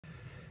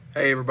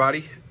Hey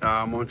everybody,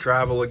 I'm on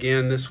travel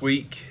again this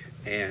week,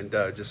 and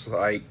just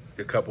like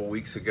a couple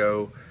weeks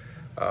ago,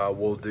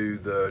 we'll do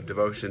the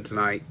devotion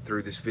tonight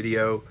through this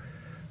video.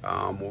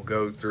 We'll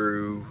go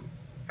through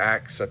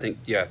Acts, I think,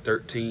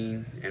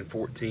 13 and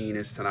 14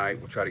 is tonight.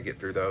 We'll try to get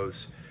through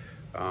those.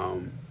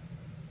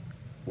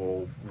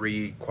 We'll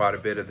read quite a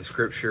bit of the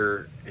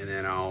scripture, and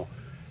then I'll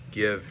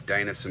give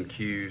Dana some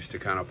cues to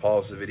kind of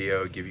pause the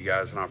video, give you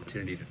guys an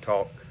opportunity to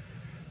talk.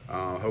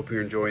 Hope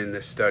you're enjoying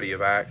this study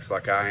of Acts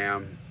like I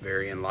am.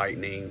 Very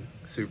enlightening,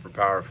 super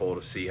powerful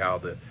to see how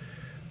the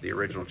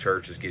original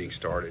church is getting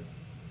started.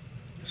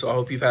 So I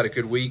hope you've had a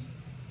good week,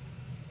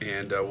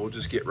 and we'll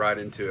just get right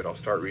into it. I'll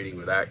start reading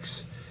with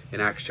Acts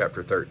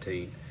chapter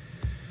 13.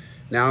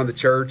 Now in the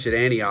church at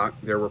Antioch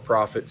there were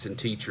prophets and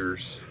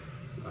teachers,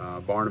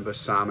 Barnabas,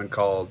 Simon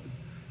called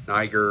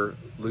Niger,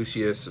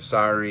 Lucius of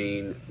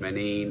Cyrene,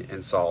 Manaen,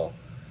 and Saul.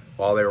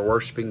 While they were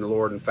worshiping the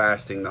Lord and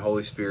fasting, the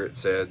Holy Spirit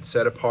said,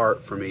 "Set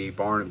apart for me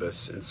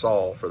Barnabas and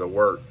Saul for the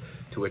work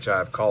to which I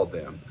have called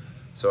them."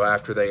 So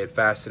after they had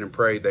fasted and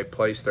prayed, they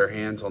placed their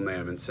hands on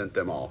them and sent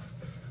them off.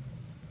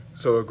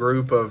 So a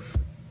group of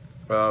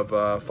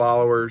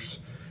followers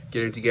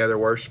getting together,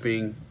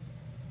 worshiping,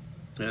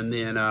 and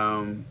then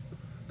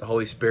the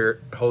Holy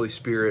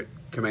Spirit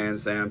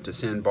commands them to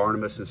send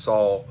Barnabas and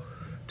Saul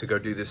to go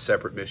do this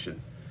separate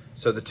mission.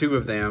 So the two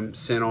of them,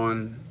 sent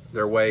on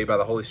their way by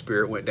the Holy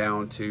Spirit, went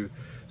down to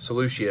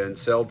Seleucia and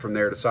sailed from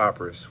there to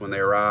Cyprus. When they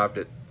arrived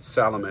at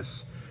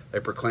Salamis, they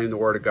proclaimed the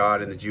word of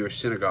God in the Jewish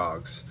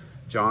synagogues.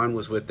 John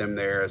was with them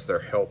there as their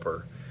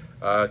helper.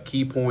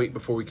 Key point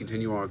before we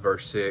continue on with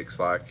verse 6,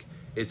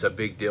 it's a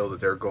big deal that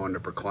they're going to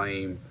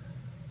proclaim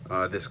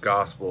this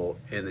gospel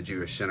in the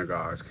Jewish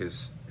synagogues,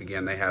 because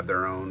again, they have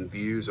their own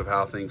views of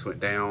how things went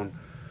down.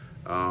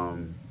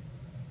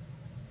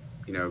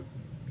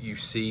 You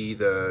see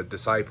the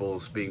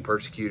disciples being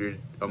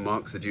persecuted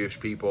amongst the Jewish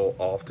people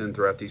often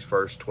throughout these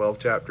first 12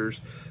 chapters.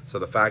 So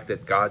the fact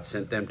that God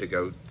sent them to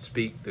go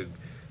speak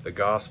the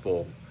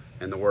gospel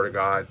and the word of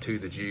God to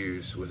the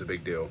Jews was a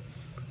big deal.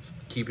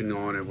 Keeping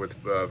on with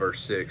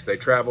verse 6, they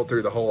traveled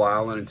through the whole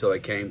island until they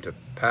came to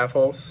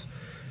Paphos.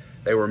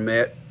 They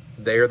met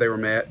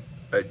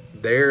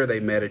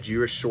a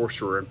Jewish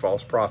sorcerer and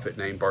false prophet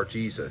named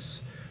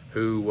Bar-Jesus,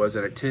 who was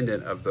an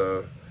attendant of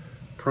the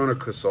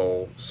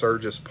proconsul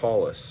Sergius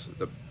Paulus.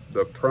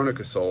 The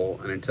proconsul,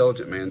 an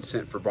intelligent man,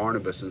 sent for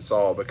Barnabas and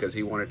Saul because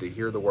he wanted to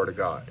hear the word of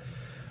God.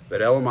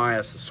 But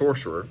Elymas the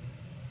sorcerer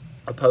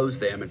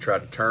opposed them and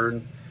tried to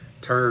turn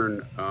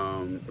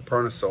the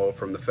proconsul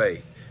from the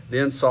faith.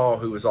 Then Saul,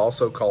 who was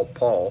also called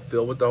Paul,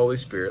 filled with the Holy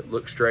Spirit,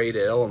 looked straight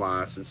at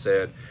Elymas and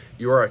said,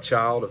 "You are a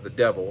child of the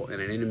devil and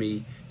an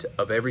enemy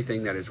of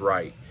everything that is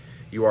right.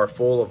 You are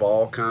full of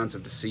all kinds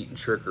of deceit and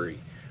trickery.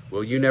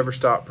 Will you never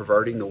stop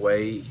perverting the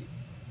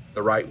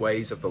right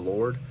ways of the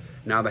Lord?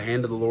 Now the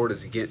hand of the Lord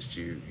is against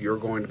you. You're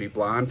going to be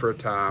blind for a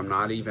time,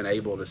 not even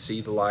able to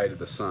see the light of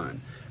the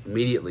sun."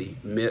 Immediately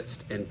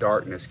mist and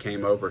darkness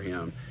came over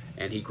him,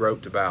 and he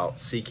groped about,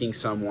 seeking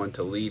someone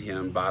to lead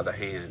him by the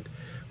hand.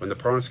 When the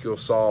proconsul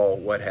saw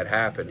what had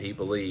happened, he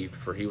believed,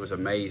 for he was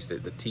amazed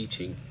at the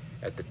teaching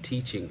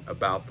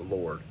about the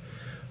Lord.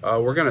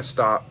 We're going to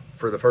stop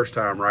for the first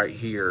time right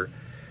here.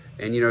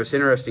 And it's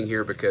interesting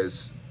here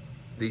because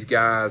these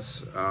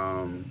guys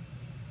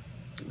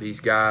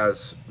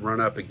run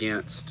up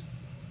against,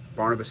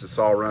 Barnabas and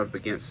Saul run up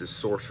against this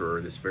sorcerer,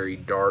 this very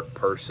dark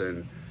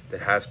person that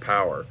has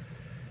power.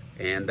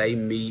 And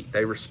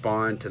they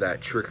respond to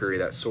that trickery,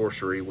 that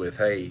sorcery with,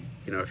 "Hey,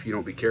 if you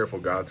don't be careful,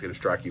 God's going to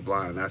strike you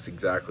blind." And that's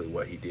exactly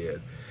what he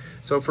did.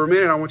 So for a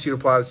minute, I want you to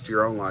apply this to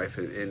your own life.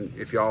 And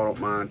if y'all don't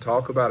mind,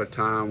 talk about a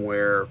time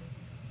where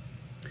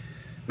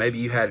maybe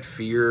you had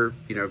fear.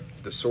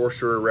 The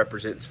sorcerer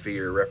represents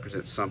fear,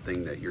 represents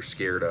something that you're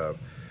scared of.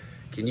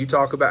 Can you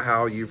talk about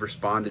how you've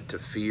responded to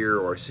fear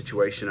or a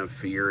situation of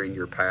fear in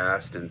your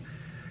past, and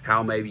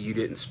how maybe you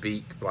didn't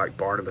speak like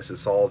Barnabas and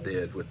Saul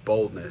did with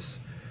boldness,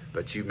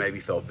 but you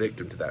maybe fell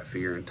victim to that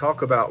fear? And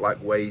talk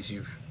about ways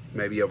you've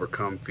maybe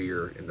overcome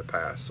fear in the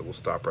past. So we'll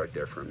stop right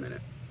there for a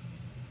minute.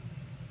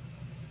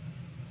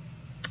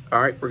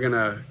 All right, we're going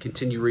to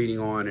continue reading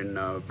on in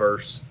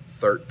verse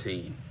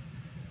 13.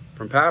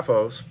 From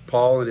Paphos,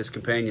 Paul and his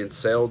companions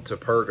sailed to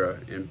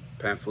Perga in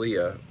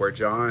Pamphylia, where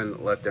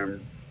John left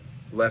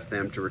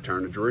them to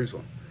return to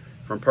Jerusalem.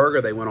 From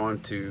Perga they went on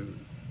to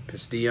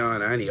Pisidia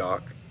and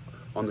Antioch.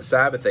 On the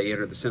Sabbath they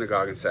entered the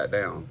synagogue and sat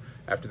down.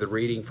 After the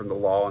reading from the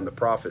law and the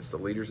prophets, the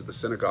leaders of the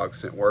synagogue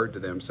sent word to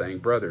them, saying,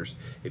 "Brothers,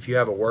 if you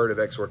have a word of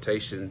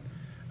exhortation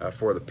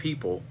for the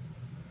people,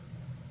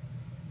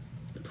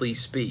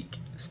 please speak."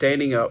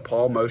 Standing up,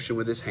 Paul motioned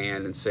with his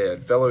hand and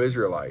said, "Fellow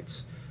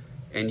Israelites,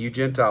 and you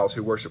Gentiles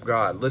who worship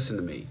God, listen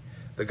to me.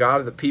 The God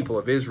of the people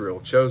of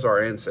Israel chose our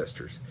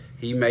ancestors.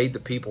 He made the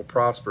people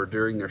prosper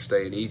during their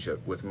stay in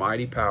Egypt. With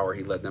mighty power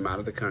he led them out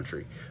of the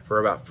country. For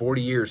about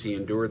 40 years he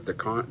endured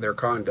their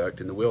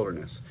conduct in the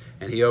wilderness,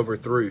 and he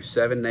overthrew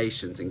 7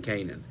 nations in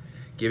Canaan,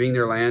 giving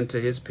their land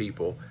to his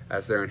people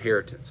as their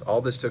inheritance.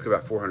 All this took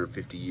about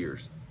 450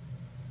 years.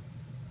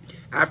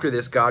 After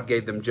this, God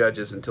gave them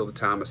judges until the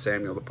time of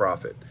Samuel the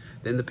prophet.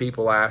 Then the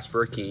people asked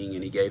for a king,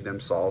 and he gave them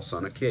Saul,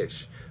 son of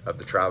Kish, of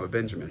the tribe of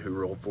Benjamin, who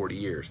ruled 40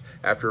 years.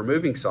 After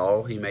removing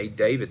Saul, he made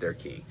David their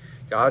king.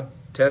 God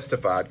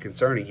testified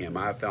concerning him,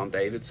 I have found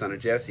David, son of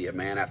Jesse, a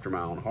man after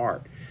my own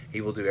heart.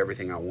 He will do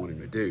everything I want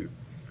him to do.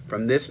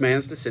 From this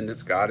man's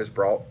descendants, God has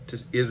brought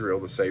to Israel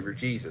the Savior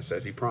Jesus,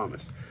 as he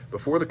promised.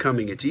 Before the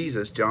coming of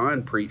Jesus,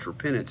 John preached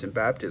repentance and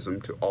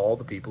baptism to all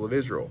the people of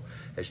Israel.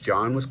 As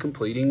John was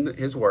completing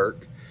his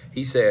work,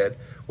 he said,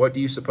 What do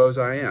you suppose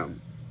I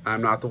am? I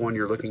am not the one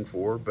you're looking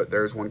for, but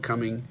there is one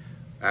coming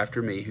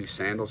after me whose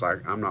sandals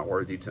I'm not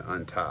worthy to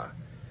untie.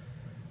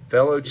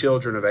 Fellow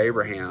children of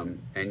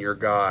Abraham and your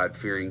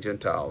God-fearing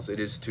Gentiles, it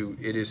is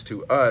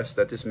to us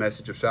that this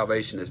message of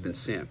salvation has been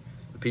sent.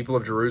 The people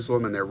of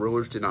Jerusalem and their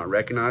rulers did not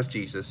recognize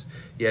Jesus,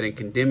 yet in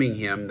condemning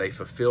him they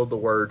fulfilled the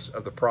words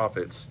of the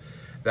prophets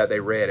that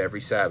they read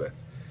every Sabbath.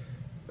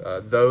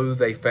 Though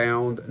they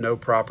found no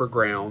proper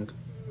ground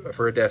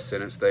for a death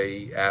sentence,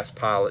 they asked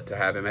Pilate to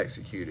have him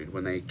executed.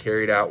 When they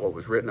carried out what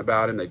was written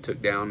about him, they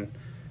took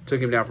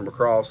him down from a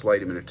cross,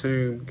 laid him in a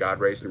tomb. God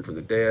raised him from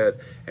the dead,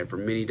 and for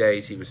many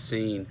days he was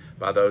seen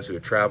by those who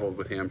had traveled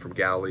with him from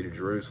Galilee to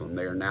Jerusalem.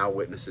 They are now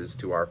witnesses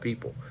to our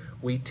people.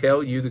 We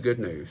tell you the good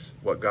news.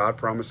 What God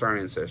promised our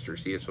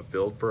ancestors, he has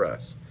fulfilled for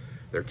us,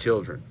 their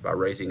children, by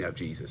raising up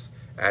Jesus.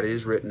 As it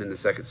is written in the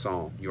second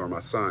Psalm, You are my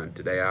son,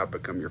 today I have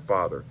become your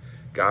father.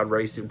 God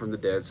raised him from the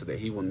dead so that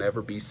he will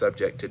never be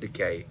subject to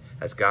decay.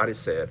 As God has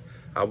said,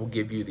 I will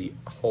give you the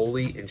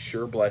holy and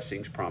sure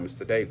blessings promised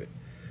to David.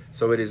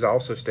 So it is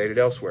also stated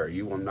elsewhere,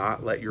 you will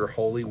not let your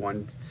Holy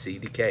One see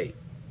decay.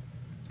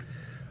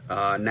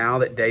 Now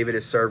that David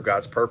has served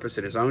God's purpose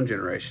in his own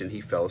generation, he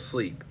fell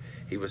asleep.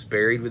 He was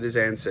buried with his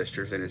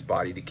ancestors and his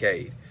body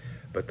decayed.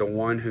 But the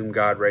one whom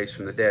God raised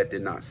from the dead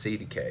did not see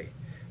decay.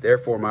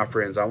 Therefore, my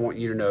friends, I want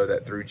you to know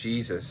that through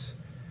Jesus,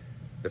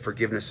 the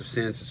forgiveness of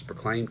sins is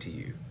proclaimed to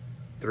you.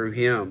 Through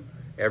him,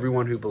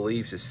 everyone who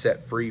believes is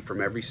set free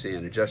from every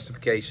sin, a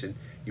justification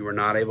you were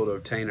not able to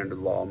obtain under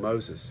the law of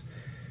Moses.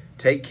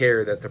 Take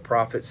care that the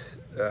prophets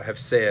have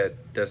said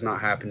does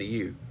not happen to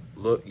you.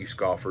 Look, you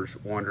scoffers,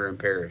 wonder and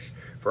perish.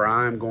 For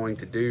I am going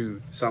to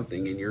do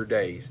something in your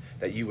days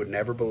that you would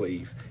never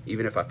believe,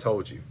 even if I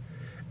told you.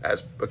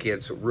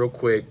 So real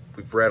quick,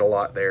 we've read a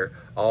lot there.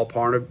 All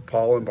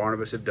Paul and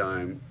Barnabas have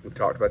done, we've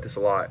talked about this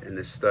a lot in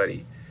this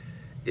study,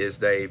 is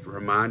they've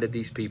reminded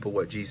these people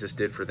what Jesus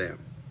did for them.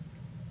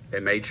 They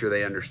made sure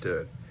they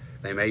understood.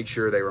 They made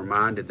sure they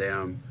reminded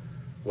them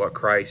what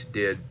Christ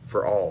did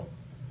for all.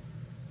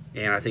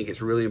 And I think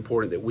it's really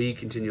important that we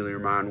continually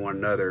remind one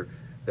another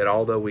that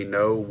although we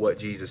know what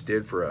Jesus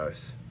did for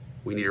us,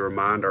 we need to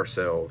remind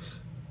ourselves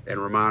and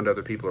remind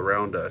other people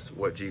around us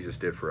what Jesus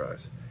did for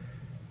us.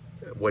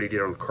 What he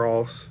did on the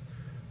cross,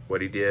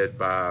 what he did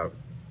by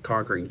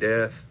conquering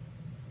death,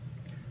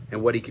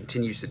 and what he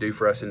continues to do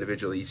for us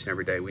individually each and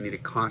every day. We need to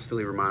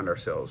constantly remind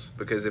ourselves,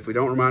 because if we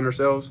don't remind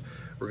ourselves,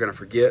 we're going to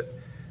forget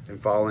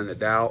and fall into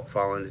doubt,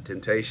 fall into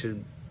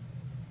temptation.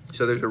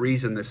 So there's a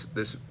reason this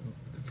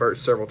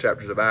first several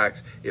chapters of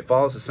Acts, it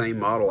follows the same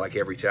model like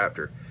every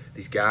chapter.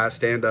 These guys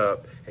stand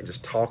up and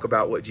just talk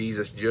about what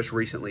Jesus just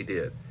recently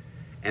did.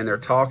 And they're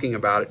talking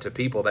about it to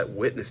people that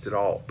witnessed it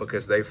all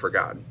because they've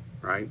forgotten,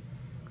 right?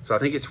 So I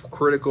think it's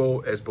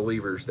critical as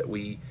believers that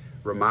we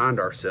remind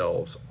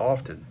ourselves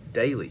often,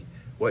 daily,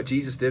 what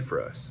Jesus did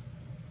for us.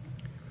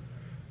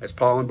 As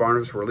Paul and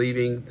Barnabas were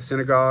leaving the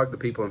synagogue, the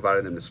people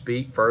invited them to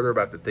speak further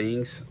about the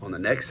things on the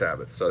next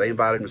Sabbath. So they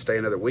invited them to stay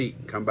another week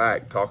and come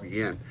back and talk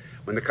again.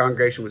 When the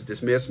congregation was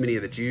dismissed, many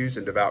of the Jews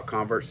and devout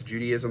converts to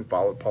Judaism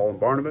followed Paul and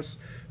Barnabas,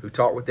 who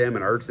talked with them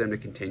and urged them to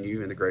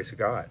continue in the grace of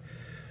God.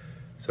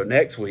 So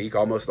next week,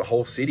 almost the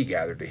whole city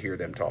gathered to hear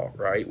them talk,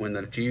 right? When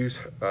the Jews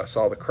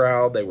saw the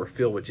crowd, they were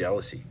filled with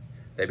jealousy.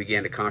 They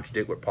began to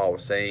contradict what Paul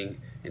was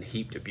saying and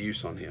heaped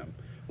abuse on him.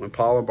 When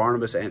Paul and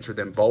Barnabas answered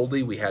them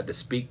boldly, we had to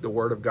speak the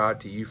word of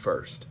God to you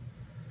first.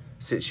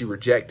 Since you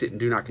reject it and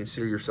do not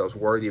consider yourselves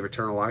worthy of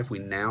eternal life, we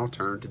now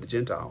turn to the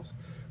Gentiles.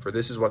 For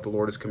this is what the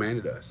Lord has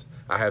commanded us.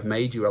 I have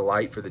made you a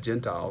light for the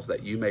Gentiles,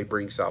 that you may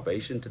bring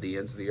salvation to the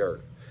ends of the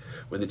earth.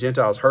 When the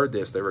Gentiles heard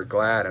this, they were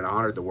glad and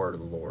honored the word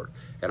of the Lord,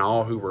 and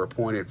all who were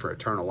appointed for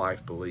eternal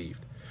life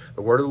believed.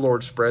 The word of the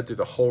Lord spread through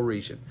the whole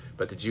region,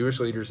 but the Jewish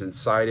leaders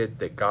incited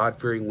the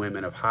God-fearing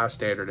women of high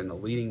standard and the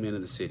leading men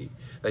in the city.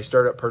 They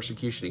stirred up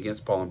persecution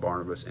against Paul and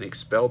Barnabas and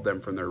expelled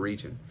them from their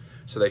region.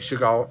 So they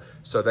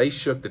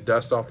shook the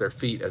dust off their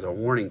feet as a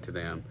warning to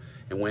them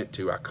and went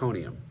to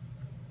Iconium.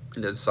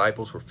 And the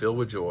disciples were filled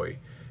with joy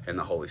and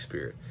the Holy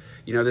Spirit.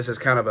 You know, this is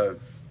kind of a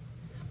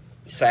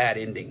sad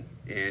ending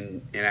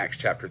in Acts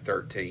chapter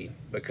 13,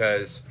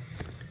 because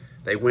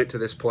they went to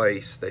this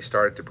place, they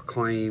started to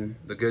proclaim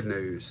the good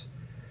news.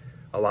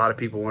 A lot of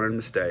people wanted them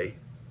to stay.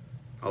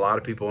 A lot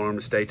of people wanted them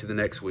to stay to the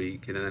next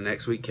week, and then the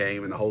next week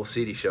came and the whole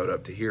city showed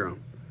up to hear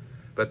them.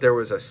 But there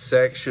was a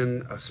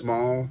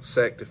small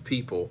sect of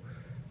people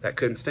that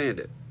couldn't stand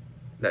it,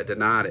 that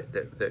denied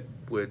it, that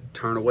would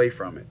turn away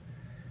from it.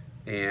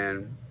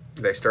 And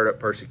they stirred up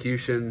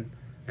persecution,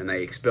 and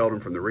they expelled them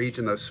from the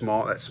region, that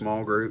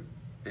small group.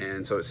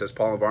 And so it says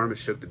Paul and Barnabas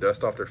shook the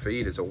dust off their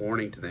feet as a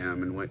warning to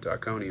them and went to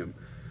Iconium.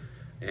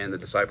 And the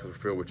disciples were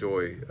filled with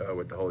joy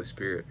with the Holy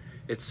Spirit.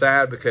 It's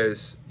sad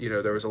because,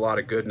 there was a lot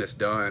of goodness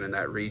done in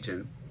that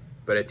region.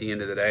 But at the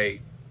end of the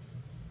day,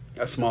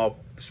 a small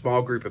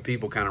group of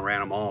people kind of ran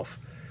them off.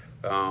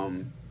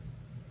 And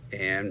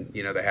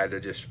they had to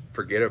just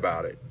forget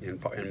about it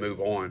and move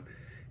on.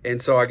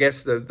 And so I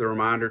guess the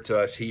reminder to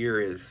us here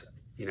is,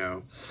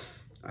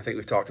 I think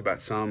we've talked about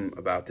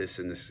this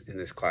in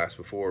this class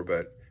before,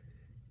 but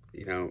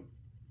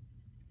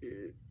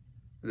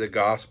the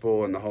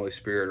gospel and the Holy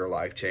Spirit are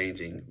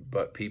life-changing,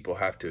 but people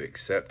have to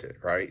accept it,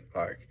 right?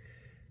 Like,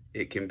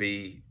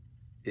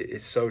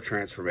 it's so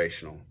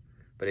transformational,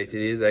 but at the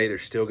end of the day,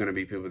 there's still going to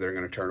be people that are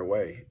going to turn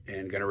away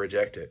and going to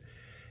reject it.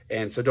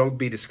 And so don't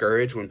be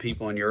discouraged when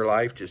people in your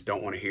life just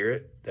don't want to hear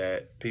it,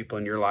 that people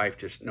in your life,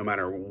 just no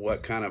matter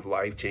what kind of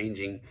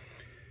life-changing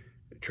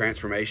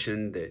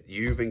transformation that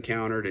you've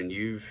encountered and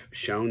you've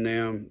shown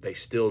them, they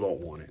still don't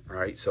want it,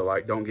 right? So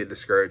don't get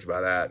discouraged by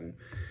that, and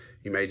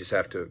you may just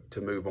have to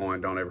move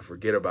on. Don't ever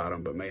forget about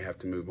them, but may have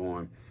to move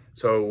on.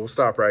 So we'll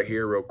stop right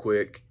here real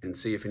quick and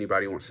see if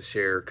anybody wants to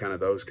share kind of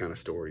those kind of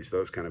stories,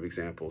 those kind of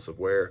examples of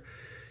where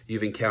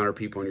you've encountered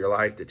people in your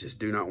life that just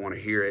do not want to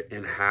hear it,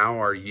 and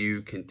how are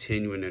you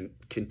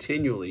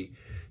continually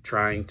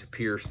trying to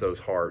pierce those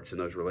hearts and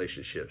those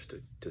relationships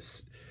to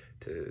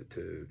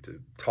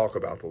talk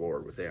about the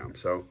Lord with them.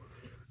 So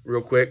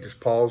real quick, just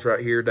pause right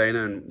here,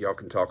 Dana, and y'all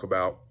can talk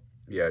about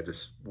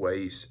just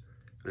ways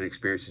and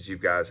experiences you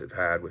guys have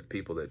had with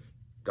people that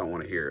don't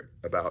want to hear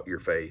about your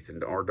faith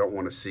or don't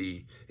want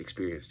to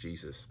experience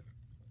Jesus.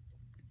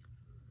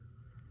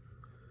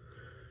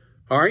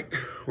 All right,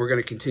 we're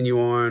going to continue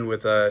on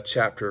with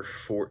chapter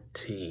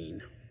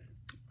 14.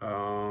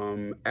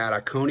 At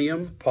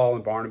Iconium, Paul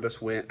and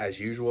Barnabas went as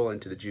usual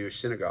into the Jewish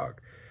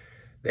synagogue.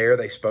 There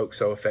they spoke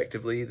so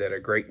effectively that a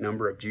great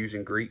number of Jews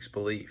and Greeks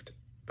believed.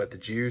 But the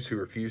Jews who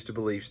refused to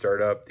believe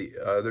stirred up the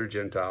other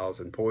Gentiles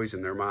and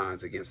poisoned their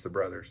minds against the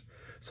brothers.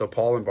 So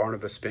Paul and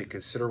Barnabas spent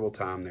considerable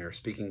time there,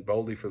 speaking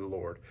boldly for the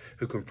Lord,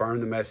 who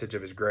confirmed the message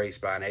of his grace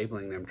by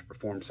enabling them to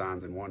perform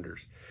signs and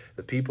wonders.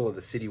 The people of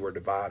the city were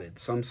divided.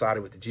 Some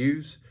sided with the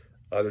Jews,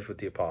 others with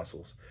the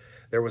apostles.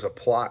 There was a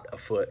plot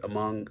afoot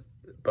among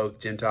both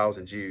Gentiles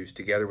and Jews,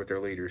 together with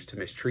their leaders, to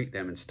mistreat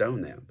them and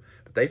stone them.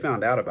 But they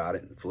found out about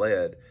it and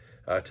fled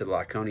to the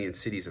Lycaonian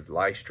cities of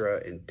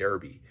Lystra and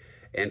Derbe,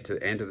 and to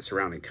the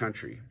surrounding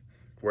country,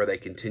 where they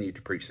continued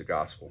to preach the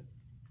gospel.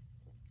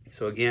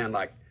 So again,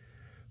 like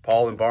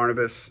Paul and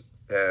Barnabas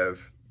have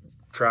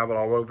traveled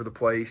all over the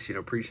place,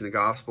 preaching the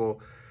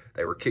gospel.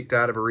 They were kicked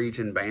out of a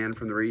region, banned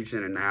from the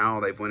region, and now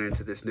they've went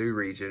into this new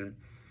region,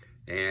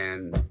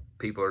 and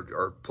people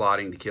are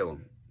plotting to kill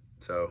them.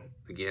 So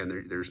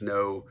again, there's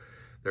no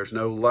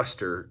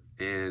luster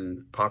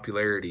and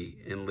popularity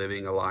in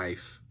living a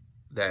life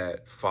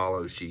that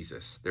follows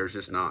Jesus. There's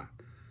just not.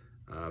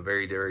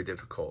 Very, very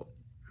difficult.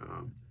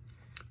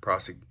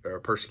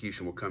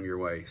 Persecution will come your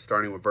way.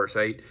 Starting with verse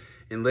 8,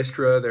 in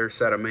Lystra there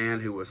sat a man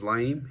who was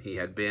lame. He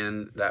had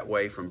been that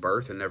way from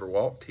birth and never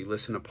walked. He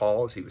listened to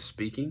Paul as he was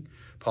speaking.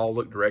 Paul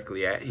looked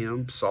directly at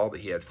him, saw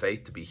that he had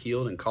faith to be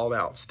healed, and called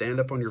out, "Stand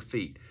up on your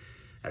feet."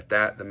 At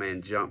that, the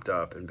man jumped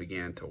up and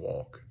began to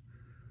walk.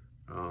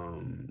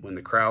 When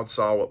the crowd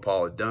saw what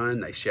Paul had done,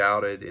 they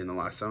shouted in the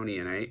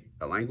Lycaonian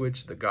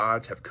language, "The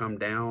gods have come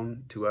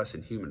down to us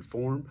in human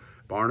form."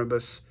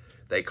 Barnabas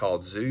they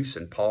called Zeus,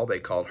 and Paul they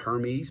called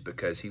Hermes,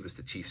 because he was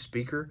the chief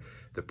speaker.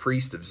 The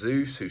priest of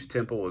Zeus, whose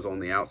temple was on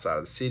the outside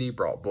of the city,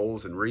 brought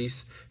bulls and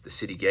wreaths to the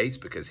city gates,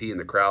 because he and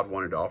the crowd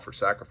wanted to offer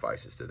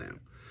sacrifices to them.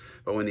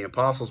 But when the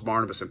apostles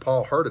Barnabas and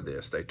Paul heard of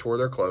this, they tore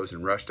their clothes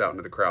and rushed out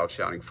into the crowd,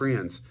 shouting,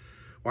 "Friends,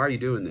 why are you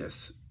doing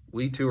this?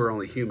 We too are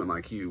only human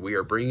like you. We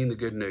are bringing the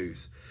good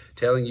news,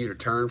 telling you to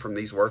turn from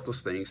these worthless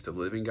things to the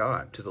living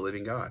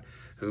God,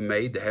 who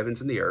made the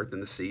heavens and the earth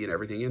and the sea and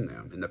everything in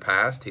them. In the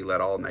past, he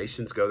let all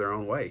nations go their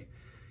own way,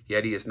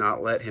 yet he has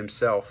not let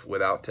himself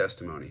without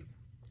testimony.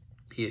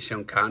 He has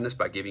shown kindness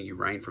by giving you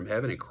rain from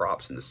heaven and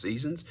crops in the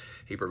seasons.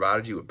 He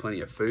provided you with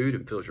plenty of food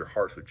and fills your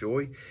hearts with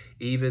joy.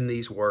 Even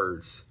these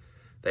words,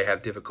 they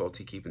have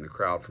difficulty keeping the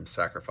crowd from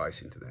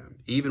sacrificing to them.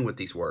 Even with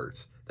these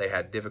words, they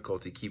had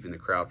difficulty keeping the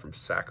crowd from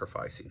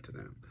sacrificing to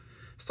them.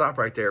 Stop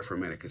right there for a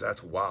minute, because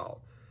that's wild.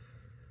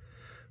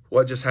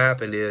 What just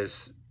happened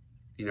is,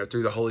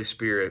 through the Holy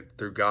Spirit,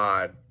 through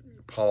God,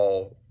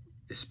 Paul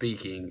is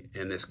speaking,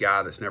 and this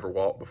guy that's never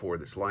walked before,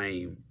 that's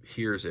lame,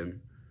 hears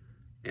him,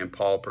 and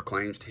Paul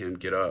proclaims to him,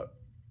 "Get up,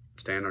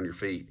 stand on your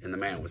feet." And the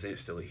man was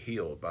instantly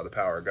healed by the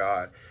power of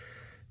God.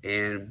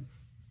 And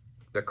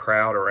the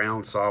crowd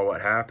around saw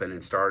what happened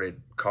and started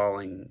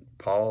calling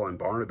Paul and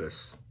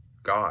Barnabas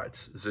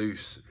gods,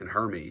 Zeus and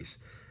Hermes,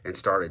 and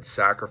started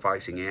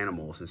sacrificing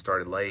animals and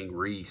started laying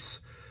wreaths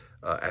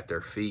at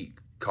their feet,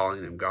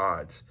 calling them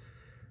gods.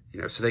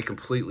 So they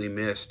completely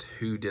missed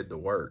who did the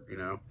work,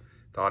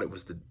 thought it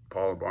was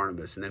Paul and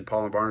Barnabas. And then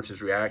Paul and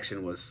Barnabas'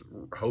 reaction was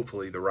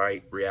hopefully the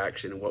right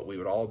reaction. And what we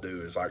would all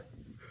do is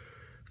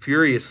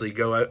furiously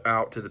go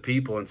out to the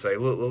people and say,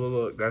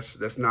 look,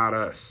 that's not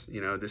us.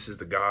 This is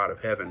the God of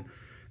heaven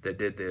that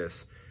did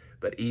this.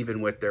 But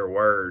even with their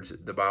words,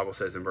 the Bible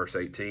says in verse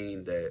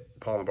 18 that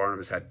Paul and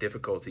Barnabas had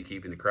difficulty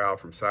keeping the crowd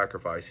from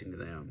sacrificing to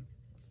them.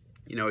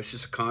 You know, it's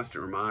just a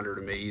constant reminder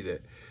to me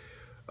that,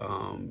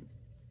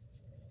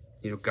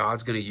 you know,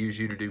 God's going to use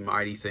you to do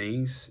mighty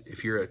things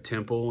if you're a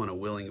temple and a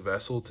willing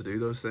vessel to do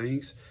those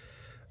things.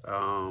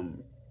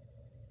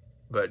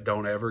 But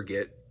don't ever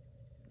get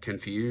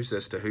confused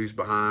as to who's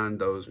behind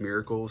those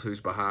miracles,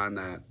 who's behind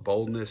that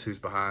boldness, who's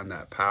behind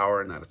that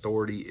power and that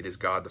authority. It is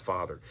God the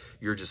Father.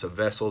 You're just a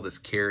vessel that's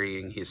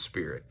carrying his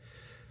Spirit.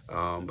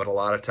 But a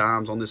lot of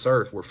times on this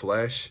earth, we're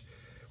flesh,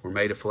 we're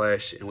made of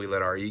flesh, and we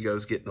let our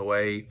egos get in the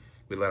way,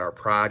 we let our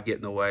pride get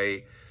in the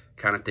way,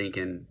 kind of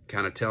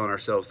telling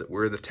ourselves that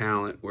we're the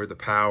talent, we're the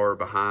power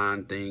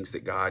behind things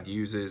that God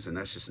uses, and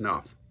that's just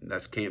not,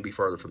 that can't be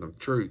further from the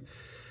truth.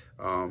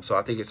 So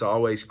I think it's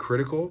always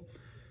critical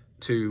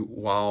to,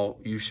 while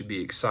you should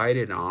be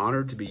excited and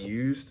honored to be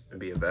used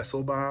and be a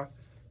vessel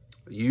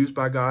used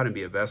by God and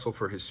be a vessel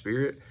for his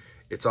Spirit,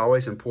 it's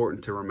always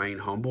important to remain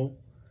humble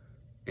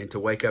and to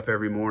wake up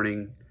every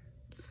morning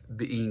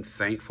being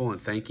thankful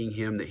and thanking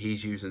him that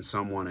he's using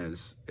someone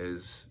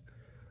as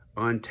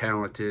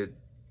untalented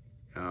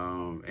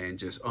and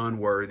just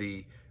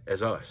unworthy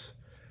as us,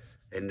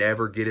 and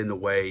never get in the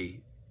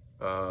way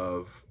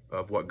of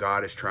what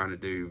God is trying to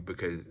do,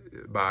 because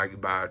by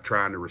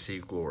trying to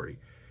receive glory.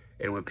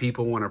 And when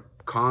people want to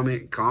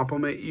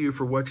compliment you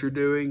for what you're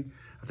doing,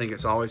 I think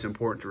it's always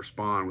important to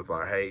respond with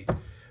like, hey,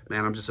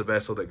 man, I'm just a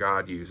vessel that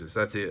God uses.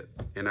 That's it.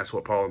 And that's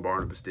what Paul and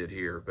Barnabas did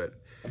here. But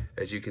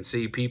as you can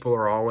see, people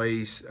are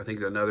always, I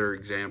think another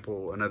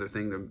example, another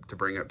thing to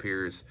bring up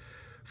here is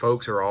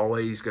folks are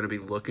always going to be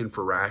looking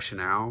for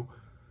rationale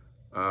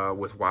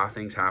with why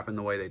things happen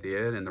the way they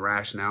did. And the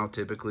rationale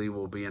typically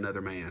will be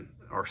another man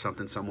or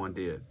something someone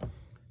did.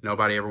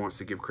 Nobody ever wants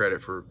to give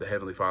credit for the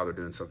Heavenly Father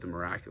doing something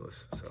miraculous.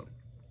 So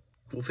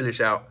we'll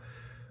finish out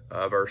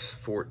verse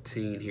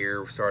 14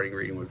 here, starting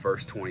reading with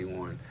verse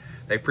 21.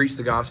 They preached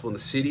the gospel in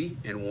the city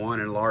and won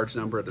a large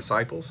number of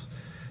disciples.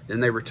 Then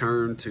they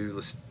returned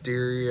to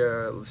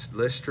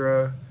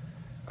Lystra,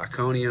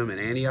 Iconium, and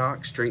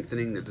Antioch,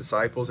 strengthening the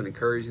disciples and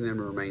encouraging them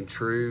to remain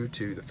true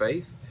to the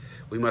faith.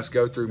 We must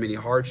go through many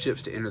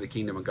hardships to enter the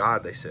kingdom of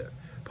God, they said.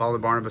 Paul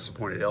and Barnabas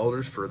appointed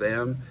elders for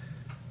them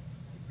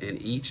in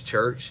each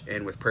church,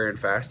 and with prayer and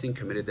fasting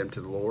committed them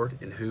to the Lord,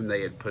 in whom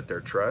they had put their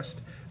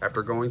trust.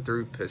 After going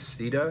through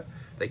Pisidia,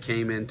 they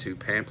came into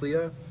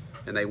Pamphylia,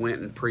 and they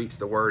went and preached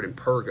the word in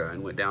Perga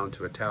and went down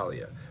to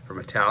Italia. From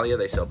Italia,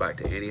 they sailed back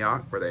to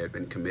Antioch, where they had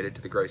been committed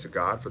to the grace of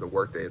God for the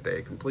work that they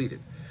had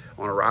completed.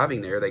 On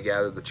arriving there, they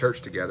gathered the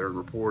church together and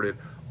reported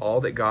all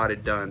that God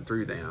had done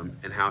through them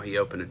and how he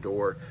opened a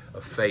door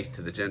of faith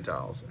to the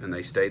Gentiles. And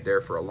they stayed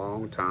there for a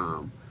long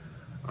time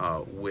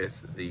with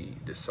the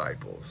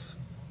disciples.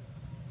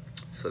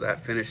 So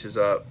that finishes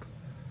up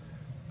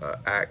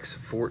Acts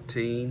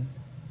 14,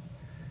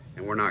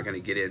 and we're not going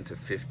to get into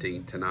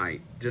 15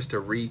 tonight. Just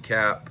to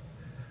recap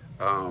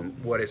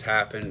what has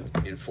happened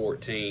in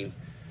 14,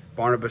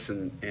 Barnabas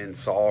and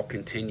Saul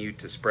continued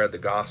to spread the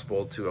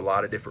gospel to a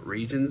lot of different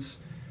regions,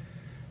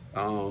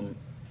 and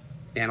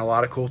a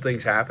lot of cool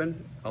things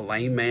happened. A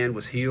lame man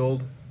was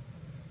healed,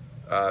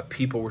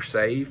 people were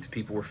saved,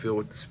 people were filled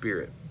with the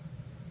Spirit,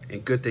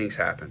 and good things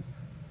happened.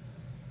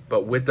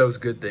 But with those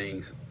good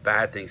things,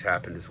 bad things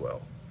happened as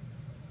well.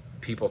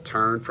 People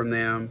turned from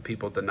them,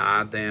 people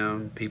denied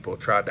them, people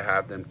tried to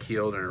have them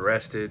killed and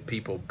arrested,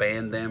 people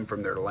banned them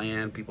from their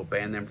land, people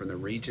banned them from their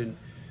region,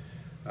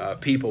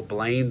 people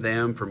blamed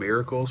them for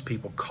miracles,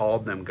 people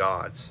called them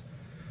gods.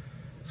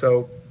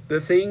 So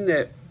the thing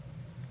that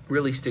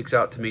really sticks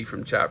out to me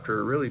from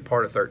chapter, really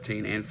part of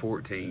 13 and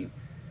 14,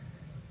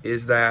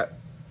 is that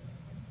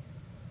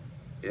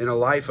in a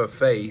life of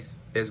faith,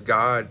 as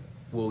God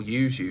will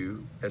use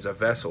you as a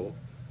vessel,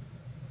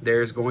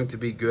 there's going to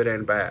be good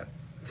and bad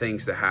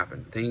things that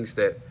happen, things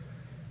that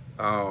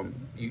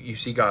you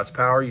see God's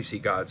power, you see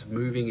God's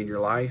moving in your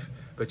life,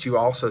 but you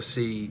also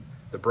see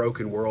the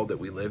broken world that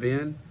we live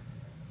in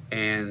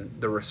and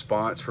the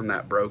response from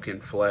that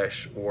broken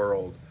flesh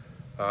world.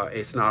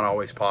 It's not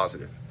always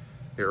positive.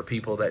 There are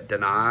people that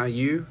deny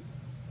you,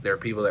 there are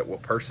people that will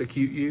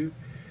persecute you,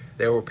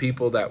 there are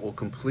people that will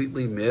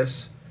completely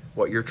miss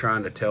what you're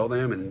trying to tell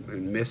them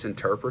and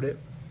misinterpret it.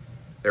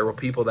 There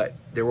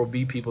will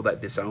be people that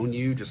disown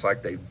you, just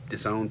like they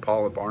disowned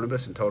Paul and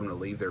Barnabas and told them to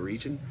leave their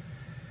region.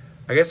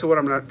 I guess what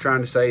I'm not trying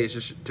to say is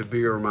just to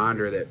be a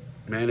reminder that,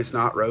 man, it's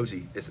not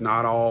rosy. It's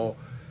not all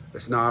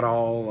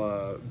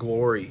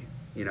glory.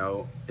 You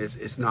know,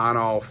 it's not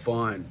all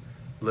fun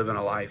living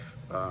a life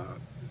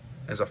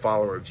as a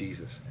follower of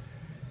Jesus.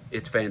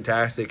 It's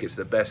fantastic. It's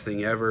the best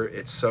thing ever.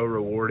 It's so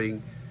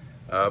rewarding.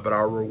 But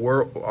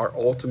our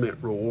ultimate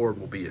reward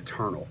will be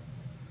eternal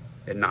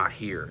and not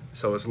here.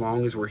 So as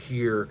long as we're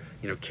here,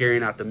 you know,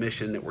 carrying out the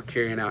mission that we're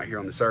carrying out here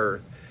on this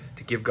earth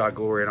to give God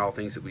glory in all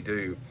things that we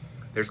do,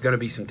 there's going to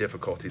be some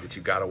difficulty that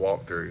you've got to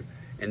walk through.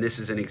 And this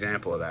is an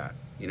example of that.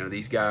 You know,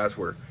 these guys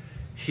were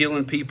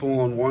healing people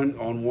on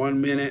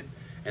one minute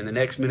and the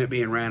next minute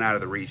being ran out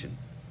of the region.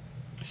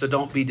 So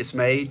don't be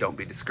dismayed. Don't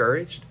be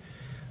discouraged.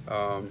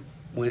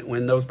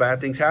 when those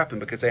bad things happen,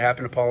 because they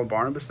happen to Paul and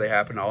Barnabas, they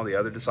happen to all the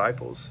other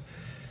disciples.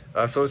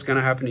 So it's going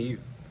to happen to you.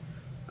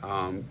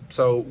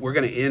 So we're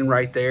going to end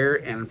right there,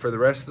 and for the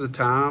rest of the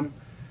time,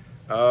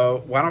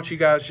 why don't you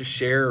guys just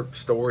share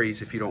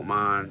stories, if you don't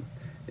mind,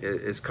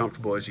 as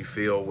comfortable as you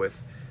feel, with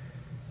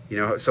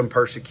some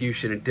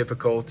persecution and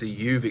difficulty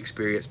you've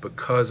experienced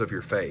because of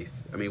your faith.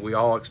 I mean, we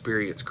all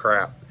experience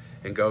crap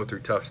and go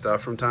through tough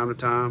stuff from time to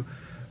time,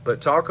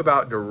 but talk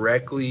about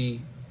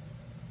directly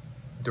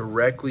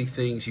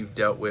things you've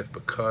dealt with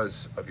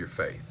because of your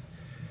faith.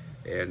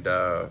 And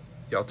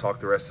y'all talk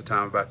the rest of the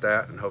time about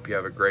that, and hope you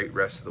have a great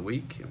rest of the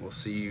week, and we'll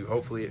see you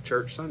hopefully at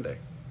church Sunday.